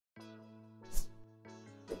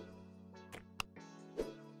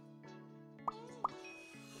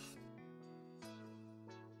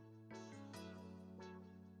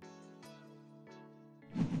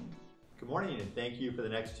morning and thank you for the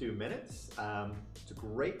next 2 minutes. It's a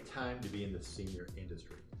great time to be in the senior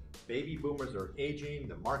industry. Baby boomers are aging,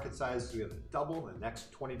 the market size is going to double in the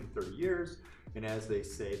next 20 to 30 years, and as they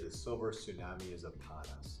say, the silver tsunami is upon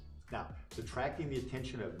us. Now, it's attracting the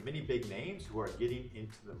attention of many big names who are getting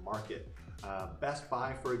into the market. Best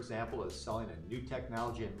Buy, for example, is selling a new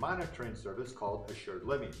technology and monitoring service called Assured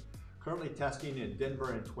Living. Currently testing in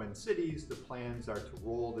Denver and Twin Cities, the plans are to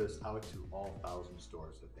roll this out to all 1,000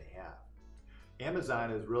 stores that they have. Amazon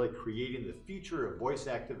is really creating the future of voice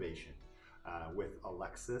activation with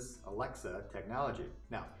Alexa technology.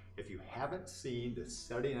 Now, if you haven't seen the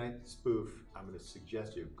Saturday Night spoof, I'm going to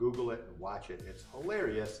suggest you Google it and watch it. It's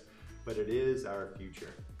hilarious, but it is our future.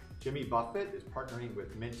 Jimmy Buffett is partnering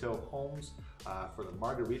with Minto Homes for the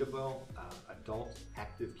Margaritaville adult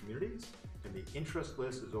active communities, and the interest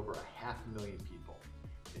list is over 500,000 people.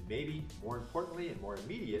 And maybe more importantly and more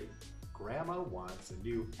immediate, Grandma wants a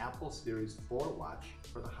new Apple Series 4 watch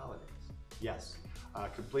for the holidays. Yes,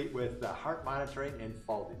 complete with heart monitoring and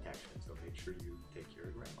fall detection, so make sure you take care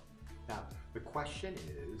of Grandma. Now, the question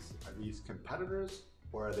is, are these competitors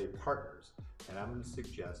or are they partners? And I'm going to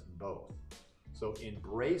suggest both. So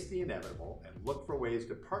embrace the inevitable and look for ways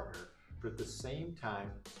to partner, but at the same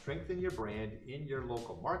time, strengthen your brand in your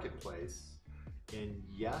local marketplace. And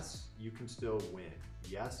yes, you can still win.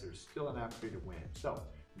 Yes, there's still an opportunity to win. So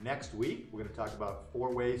next week, we're going to talk about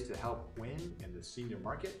 4 ways to help win in the senior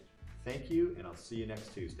market. Thank you, and I'll see you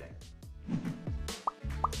next Tuesday.